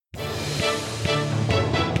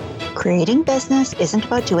Creating business isn't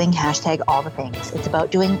about doing hashtag all the things. It's about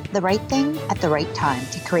doing the right thing at the right time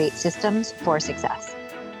to create systems for success.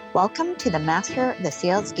 Welcome to the Master the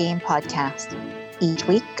Sales Game podcast. Each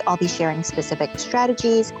week, I'll be sharing specific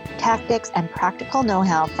strategies, tactics, and practical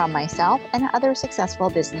know-how from myself and other successful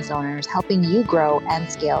business owners, helping you grow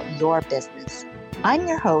and scale your business. I'm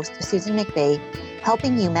your host, Susan McVeigh,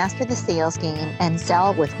 helping you master the sales game and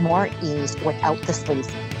sell with more ease without the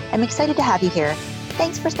sleaze. I'm excited to have you here.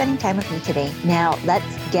 Thanks for spending time with me today. Now,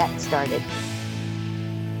 let's get started.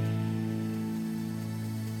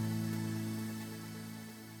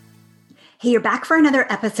 Hey, you're back for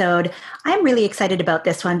another episode. I'm really excited about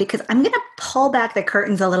this one because I'm going to pull back the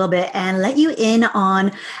curtains a little bit and let you in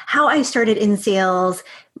on how I started in sales,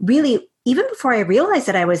 really even before I realized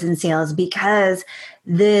that I was in sales, because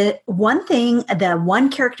the one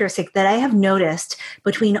characteristic that I have noticed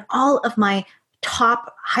between all of my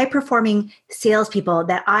top high-performing salespeople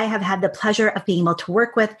that I have had the pleasure of being able to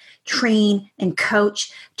work with, train, and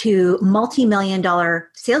coach to multi-million-dollar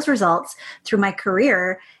sales results through my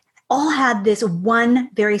career, all had this one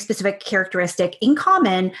very specific characteristic in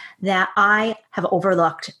common that I have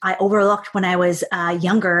overlooked. I overlooked when I was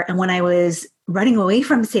younger and when I was running away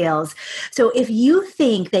from sales. So if you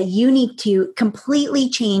think that you need to completely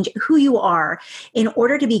change who you are in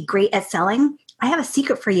order to be great at selling, I have a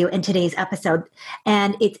secret for you in today's episode.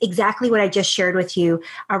 And it's exactly what I just shared with you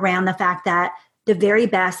around the fact that the very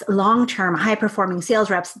best long-term high-performing sales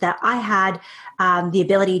reps that I had the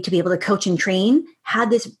ability to be able to coach and train had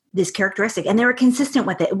this characteristic, and they were consistent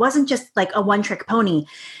with it. It wasn't just like a one-trick pony.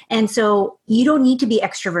 And so you don't need to be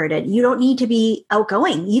extroverted. You don't need to be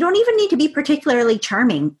outgoing. You don't even need to be particularly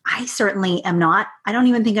charming. I certainly am not. I don't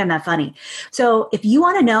even think I'm that funny. So if you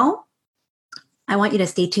want to know, I want you to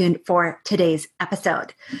stay tuned for today's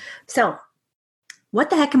episode. So what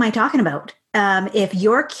the heck am I talking about? If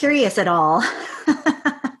you're curious at all,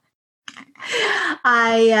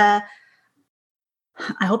 I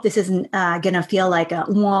hope this isn't going to feel like a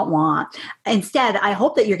wah-wah. Instead, I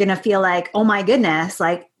hope that you're going to feel like, oh my goodness,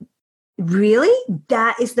 like, really?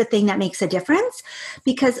 That is the thing that makes a difference?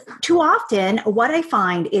 Because too often what I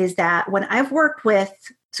find is that when I've worked with,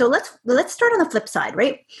 so let's start on the flip side,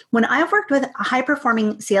 right? When I've worked with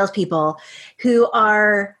high-performing salespeople who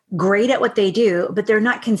are great at what they do, but they're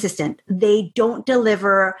not consistent. They don't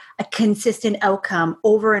deliver a consistent outcome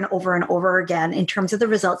over and over and over again in terms of the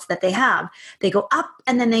results that they have. They go up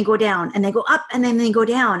and then they go down, and they go up and then they go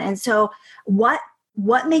down. And so what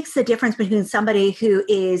makes the difference between somebody who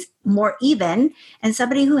is more even and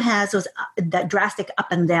somebody who has that drastic up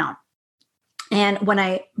and down? And when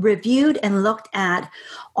I reviewed and looked at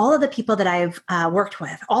all of the people that I've worked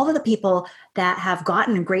with, all of the people that have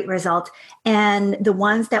gotten a great result, and the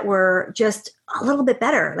ones that were just a little bit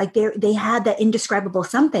better, like they had that indescribable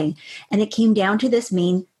something, and it came down to this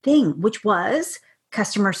main thing, which was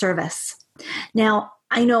customer service. Now,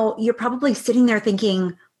 I know you're probably sitting there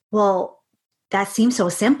thinking, well, that seems so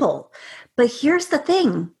simple. But here's the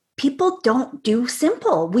thing. People don't do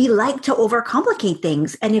simple. We like to overcomplicate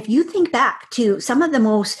things. And if you think back to some of the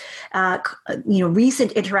most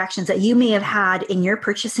recent interactions that you may have had in your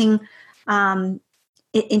purchasing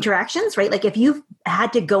interactions, right? Like if you've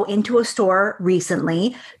had to go into a store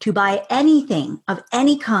recently to buy anything of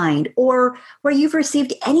any kind, or where you've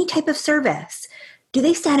received any type of service, do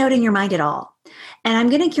they stand out in your mind at all? And I'm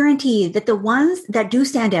going to guarantee that the ones that do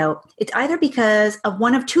stand out, it's either because of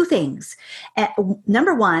one of two things.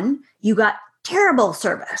 Number one, you got terrible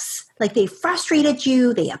service. Like they frustrated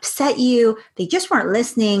you, they upset you, they just weren't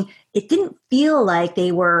listening. It didn't feel like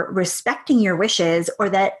they were respecting your wishes or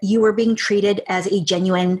that you were being treated as a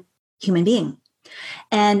genuine human being.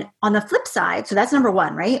 And on the flip side, so that's number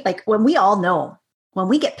one, right? Like when we all know, when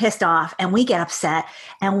we get pissed off and we get upset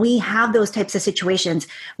and we have those types of situations,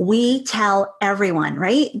 we tell everyone,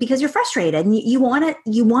 right? Because you're frustrated and you want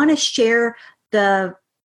to share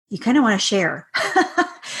you kind of want to share.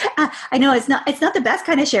 I know it's not the best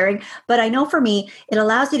kind of sharing, but I know for me, it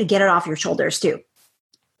allows you to get it off your shoulders too.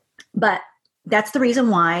 But that's the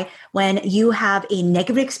reason why when you have a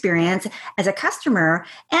negative experience as a customer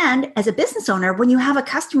and as a business owner, when you have a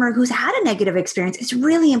customer who's had a negative experience, it's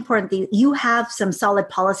really important that you have some solid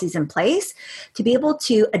policies in place to be able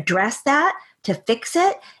to address that, to fix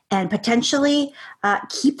it, and potentially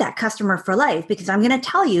keep that customer for life. Because I'm going to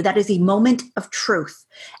tell you that is a moment of truth.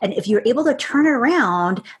 And if you're able to turn it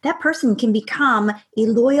around, that person can become a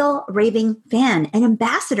loyal, raving fan, an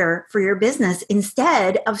ambassador for your business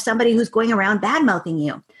instead of somebody who's going around bad-mouthing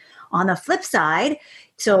you. On the flip side,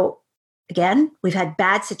 so again, we've had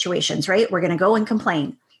bad situations, right? We're going to go and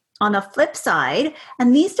complain. On the flip side,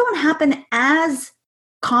 and these don't happen as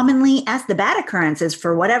commonly as the bad occurrences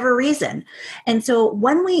for whatever reason. And so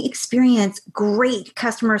when we experience great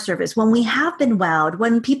customer service, when we have been wowed,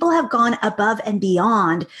 when people have gone above and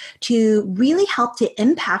beyond to really help to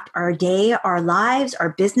impact our day, our lives, our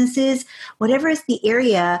businesses, whatever is the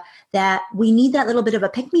area that we need that little bit of a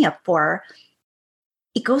pick-me-up for,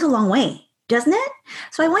 it goes a long way, doesn't it?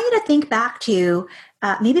 So I want you to think back to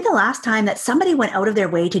maybe the last time that somebody went out of their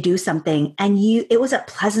way to do something and it was a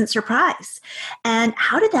pleasant surprise. And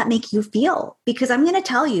how did that make you feel? Because I'm going to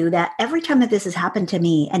tell you that every time that this has happened to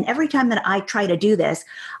me and every time that I try to do this,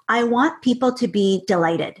 I want people to be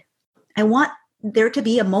delighted. I want there to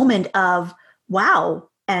be a moment of wow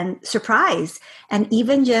and surprise, and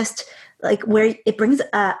even just like where it brings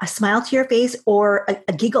a smile to your face or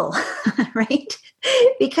a giggle, right?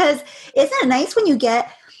 Because isn't it nice when you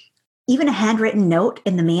get even a handwritten note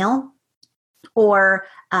in the mail or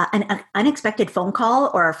an unexpected phone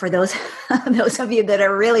call, or for those of you that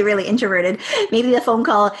are really, really introverted, maybe the phone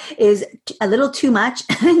call is a little too much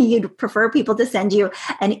and you'd prefer people to send you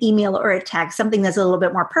an email or a text, something that's a little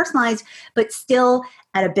bit more personalized, but still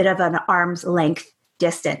at a bit of an arm's length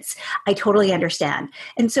distance. I totally understand.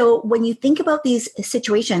 And so when you think about these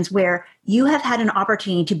situations where you have had an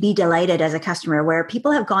opportunity to be delighted as a customer, where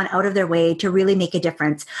people have gone out of their way to really make a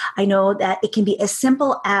difference, I know that it can be as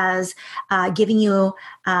simple as giving you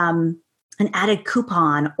an added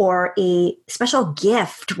coupon or a special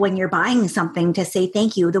gift when you're buying something to say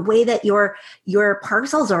thank you, the way that your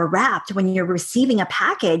parcels are wrapped when you're receiving a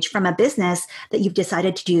package from a business that you've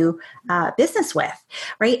decided to do business with,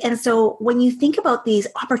 right? And so when you think about these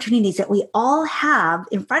opportunities that we all have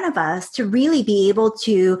in front of us to really be able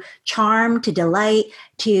to charm, to delight,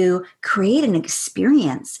 to create an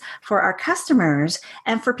experience for our customers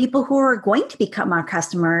and for people who are going to become our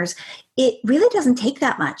customers, it really doesn't take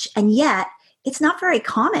that much. And yet it's not very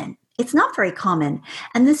common. It's not very common.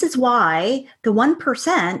 And this is why the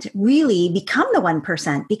 1% really become the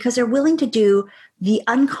 1%, because they're willing to do the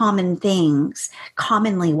uncommon things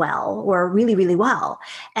commonly well or really, really well.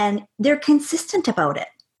 And they're consistent about it.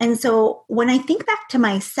 And so when I think back to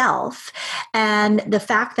myself and the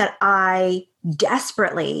fact that I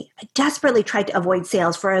desperately tried to avoid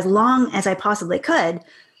sales for as long as I possibly could,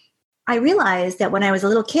 I realized that when I was a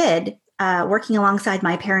little kid, working alongside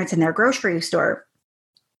my parents in their grocery store,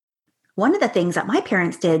 one of the things that my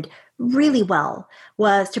parents did really well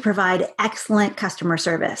was to provide excellent customer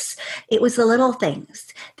service. It was the little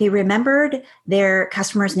things. They remembered their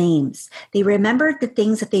customers' names. They remembered the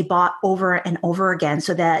things that they bought over and over again,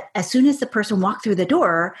 so that as soon as the person walked through the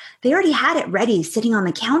door, they already had it ready sitting on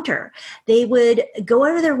the counter. They would go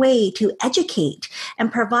out of their way to educate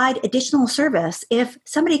and provide additional service if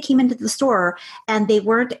somebody came into the store and they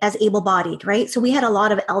weren't as able-bodied, right? So we had a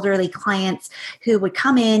lot of elderly clients who would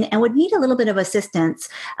come in and would need a little bit of assistance.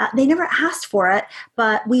 They never asked for it,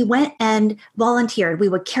 but we went and volunteered. We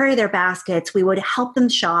would carry their baskets. We would help them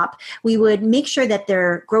shop. We would make sure that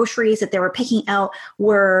their groceries that they were picking out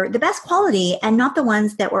were the best quality and not the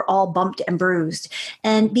ones that were all bumped and bruised.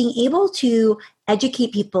 And being able to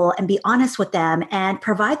educate people and be honest with them and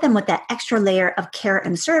provide them with that extra layer of care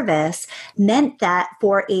and service meant that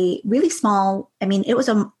for a really small, it was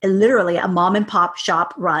literally a mom and pop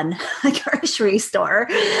shop run grocery store,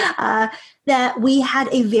 that we had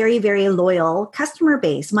a very, very loyal customer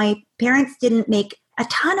base. My parents didn't make a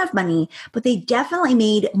ton of money, but they definitely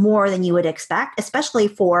made more than you would expect, especially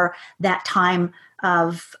for that time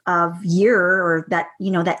of year or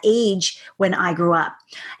that age when I grew up.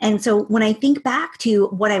 And so when I think back to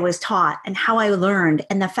what I was taught and how I learned,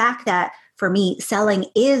 and the fact that for me, selling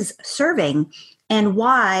is serving, and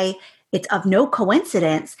why it's of no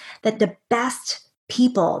coincidence that the best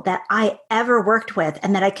people that I ever worked with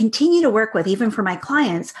and that I continue to work with, even for my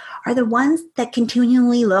clients, are the ones that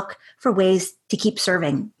continually look for ways to keep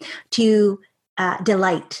serving, to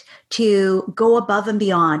delight, to go above and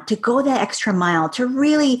beyond, to go the extra mile, to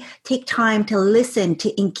really take time to listen,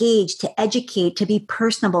 to engage, to educate, to be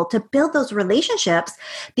personable, to build those relationships.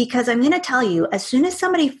 Because I'm going to tell you, as soon as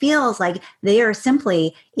somebody feels like they are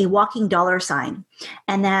simply a walking dollar sign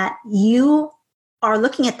and that you are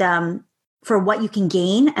looking at them for what you can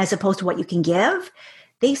gain as opposed to what you can give,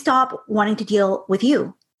 they stop wanting to deal with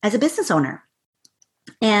you as a business owner.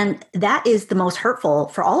 And that is the most hurtful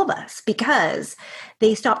for all of us, because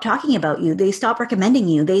they stop talking about you. They stop recommending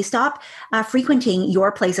you. They stop frequenting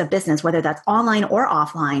your place of business, whether that's online or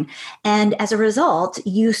offline. And as a result,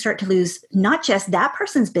 you start to lose not just that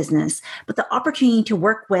person's business, but the opportunity to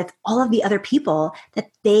work with all of the other people that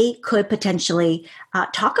they could potentially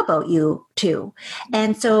talk about you to.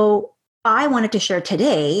 And so I wanted to share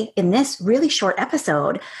today in this really short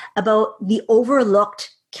episode about the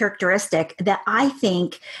overlooked characteristic that I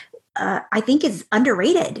think is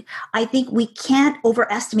underrated. I think we can't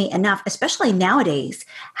overestimate enough, especially nowadays,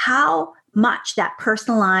 how much that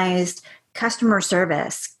personalized customer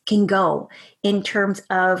service can go in terms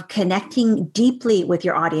of connecting deeply with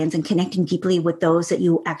your audience and connecting deeply with those that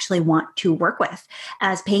you actually want to work with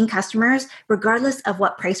as paying customers, regardless of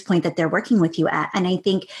what price point that they're working with you at. And I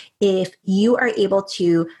think if you are able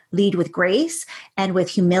to lead with grace and with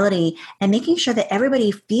humility and making sure that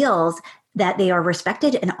everybody feels that they are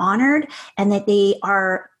respected and honored and that they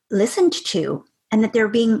are listened to and that they're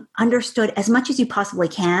being understood as much as you possibly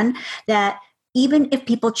can, that even if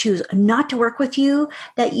people choose not to work with you,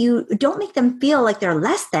 that you don't make them feel like they're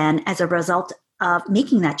less than as a result of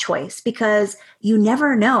making that choice, because you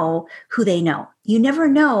never know who they know. You never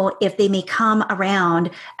know if they may come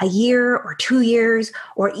around a year or 2 years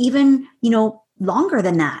or even, longer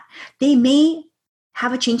than that. They may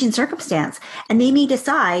have a change in circumstance and they may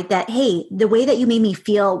decide that, hey, the way that you made me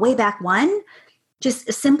feel way back when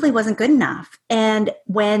just simply wasn't good enough. And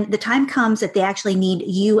when the time comes that they actually need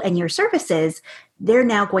you and your services, they're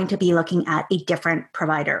now going to be looking at a different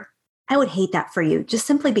provider. I would hate that for you, just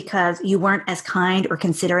simply because you weren't as kind or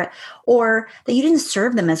considerate, or that you didn't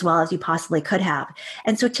serve them as well as you possibly could have.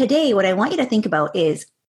 And so today, what I want you to think about is,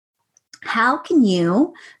 how can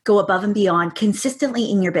you go above and beyond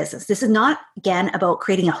consistently in your business? This is not, again, about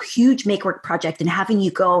creating a huge make work project and having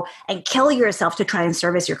you go and kill yourself to try and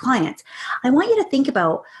service your clients. I want you to think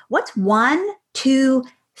about what's 1, 2,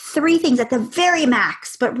 3 things at the very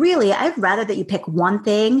max, but really I'd rather that you pick one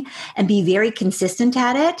thing and be very consistent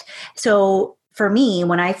at it. So for me,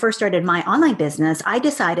 when I first started my online business, I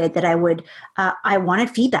decided that I wanted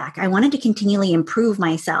feedback. I wanted to continually improve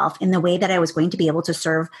myself in the way that I was going to be able to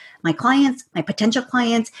serve my clients, my potential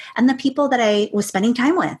clients, and the people that I was spending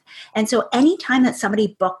time with. And so anytime that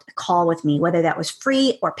somebody booked a call with me, whether that was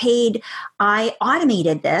free or paid, I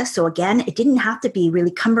automated this. So again, it didn't have to be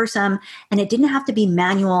really cumbersome and it didn't have to be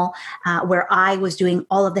manual, where I was doing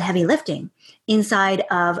all of the heavy lifting. Inside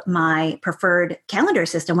of my preferred calendar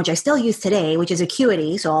system, which I still use today, which is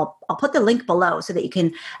Acuity. So I'll put the link below so that you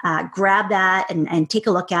can grab that and take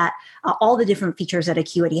a look at all the different features that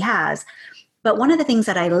Acuity has. But one of the things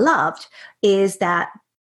that I loved is that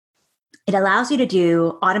it allows you to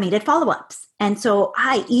do automated follow-ups. And so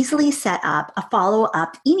I easily set up a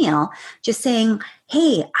follow-up email just saying,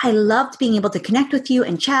 hey, I loved being able to connect with you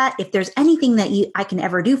and chat. If there's anything that I can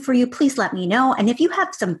ever do for you, please let me know. And if you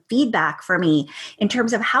have some feedback for me in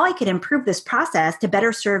terms of how I could improve this process to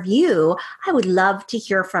better serve you, I would love to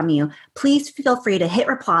hear from you. Please feel free to hit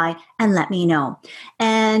reply and let me know.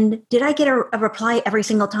 And did I get a reply every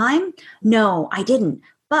single time? No, I didn't.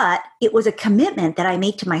 But it was a commitment that I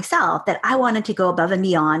made to myself that I wanted to go above and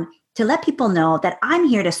beyond to let people know that I'm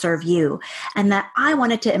here to serve you and that I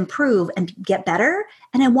wanted to improve and get better.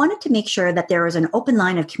 And I wanted to make sure that there was an open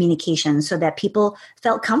line of communication so that people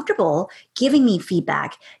felt comfortable giving me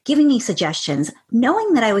feedback, giving me suggestions,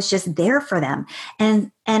 knowing that I was just there for them. And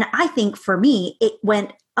I think for me, it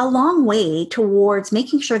went a long way towards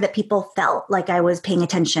making sure that people felt like I was paying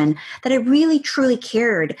attention, that I really truly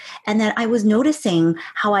cared, and that I was noticing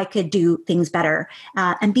how I could do things better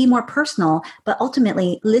and be more personal, but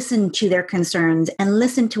ultimately listen to their concerns and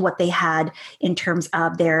listen to what they had in terms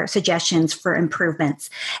of their suggestions for improvements.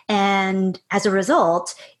 And as a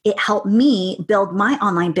result, it helped me build my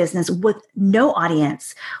online business with no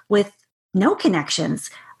audience, with no connections.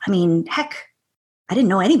 I mean, heck, I didn't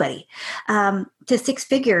know anybody, to 6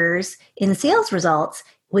 figures in sales results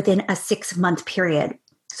within a 6-month period.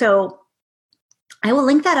 So I will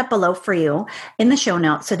link that up below for you in the show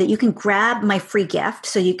notes so that you can grab my free gift,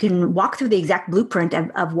 so you can walk through the exact blueprint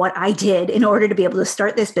of what I did in order to be able to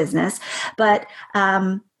start this business. But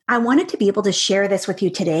I wanted to be able to share this with you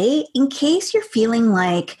today in case you're feeling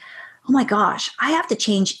like, oh my gosh, I have to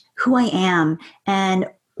change who I am and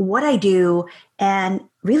what I do and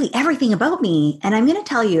really everything about me. And I'm going to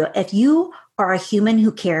tell you, if you are a human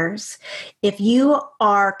who cares, if you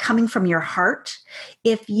are coming from your heart,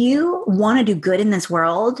 if you want to do good in this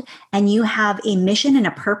world and you have a mission and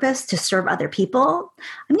a purpose to serve other people,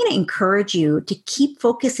 I'm going to encourage you to keep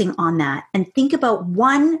focusing on that and think about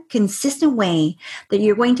one consistent way that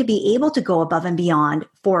you're going to be able to go above and beyond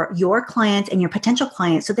for your clients and your potential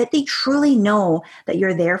clients so that they truly know that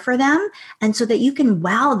you're there for them and so that you can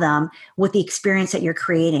wow them with the experience that you're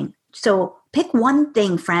creating. So pick one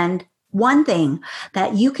thing, friend. One thing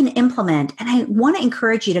that you can implement. And I want to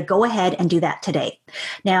encourage you to go ahead and do that today.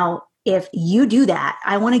 Now, if you do that,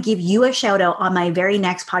 I want to give you a shout out on my very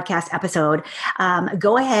next podcast episode.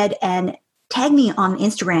 Go ahead and tag me on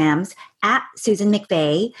Instagrams at Susan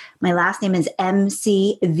McVey. My last name is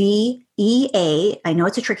McVea. I know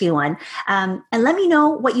it's a tricky one. And let me know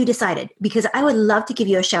what you decided, because I would love to give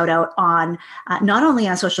you a shout out on not only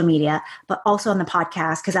on social media, but also on the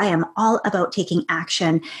podcast, because I am all about taking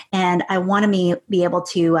action. And I want to be able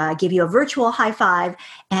to give you a virtual high five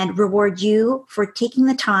and reward you for taking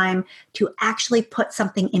the time to actually put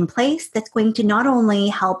something in place that's going to not only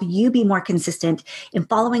help you be more consistent in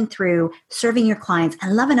following through, serving your clients,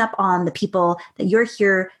 and loving up on the people that you're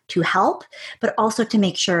here to help, but also to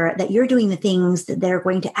make sure that you're doing the things that are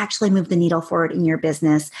going to actually move the needle forward in your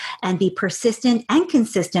business and be persistent and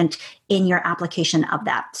consistent in your application of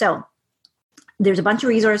that. So there's a bunch of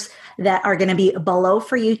resources that are going to be below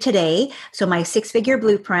for you today. So my 6-figure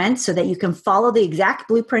blueprint, so that you can follow the exact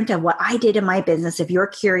blueprint of what I did in my business if you're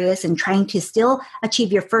curious and trying to still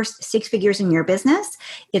achieve your first 6 figures in your business.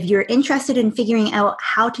 If you're interested in figuring out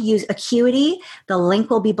how to use Acuity, the link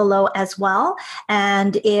will be below as well.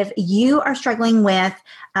 And if you are struggling with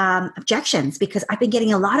objections, because I've been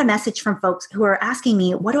getting a lot of message from folks who are asking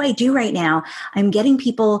me, what do I do right now? I'm getting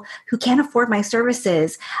people who can't afford my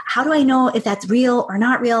services. How do I know if that's real or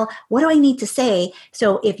not real? What do I need to say?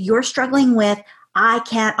 So if you're struggling with, I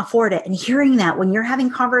can't afford it, and hearing that when you're having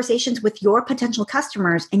conversations with your potential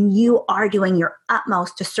customers and you are doing your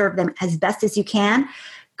utmost to serve them as best as you can,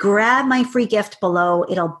 grab my free gift below.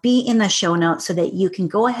 It'll be in the show notes so that you can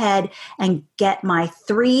go ahead and get my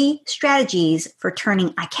 3 strategies for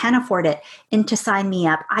turning I can't afford it into sign me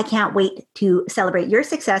up. I can't wait to celebrate your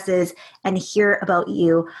successes and hear about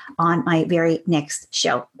you on my very next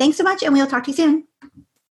show. Thanks so much, and we'll talk to you soon.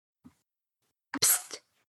 Psst.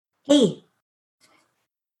 Hey,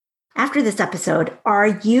 after this episode, are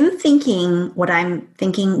you thinking what I'm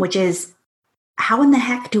thinking, which is, how in the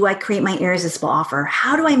heck do I create my irresistible offer?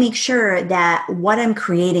 How do I make sure that what I'm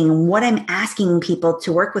creating, what I'm asking people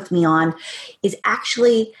to work with me on is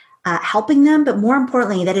actually helping them, but more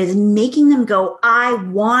importantly, that is making them go, I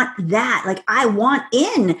want that. Like, I want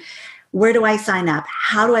in. Where do I sign up?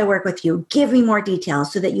 How do I work with you? Give me more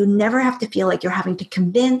details so that you never have to feel like you're having to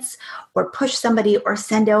convince or push somebody or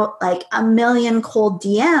send out like a million cold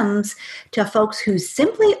DMs to folks who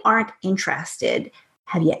simply aren't interested.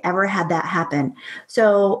 Have you ever had that happen?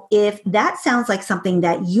 So if that sounds like something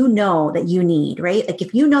that you know that you need, right? Like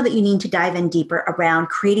if you know that you need to dive in deeper around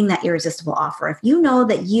creating that irresistible offer, if you know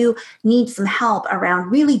that you need some help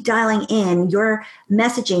around really dialing in your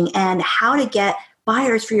messaging and how to get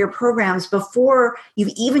buyers for your programs before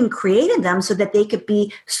you've even created them so that they could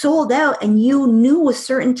be sold out, and you knew with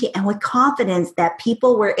certainty and with confidence that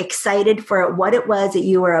people were excited for what it was that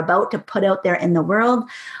you were about to put out there in the world,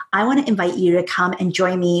 I want to invite you to come and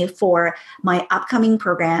join me for my upcoming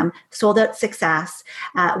program, Sold Out Success.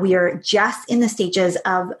 We are just in the stages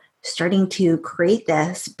of starting to create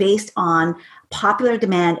this based on popular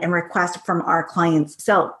demand and request from our clients.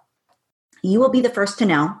 So you will be the first to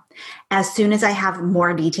know as soon as I have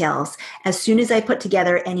more details. As soon as I put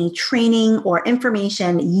together any training or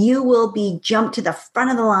information, you will be jumped to the front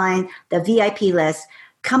of the line, the VIP list.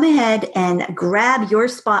 Come ahead and grab your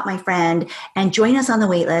spot, my friend, and join us on the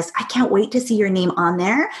wait list. I can't wait to see your name on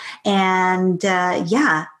there. And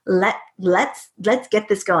let's get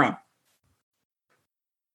this going.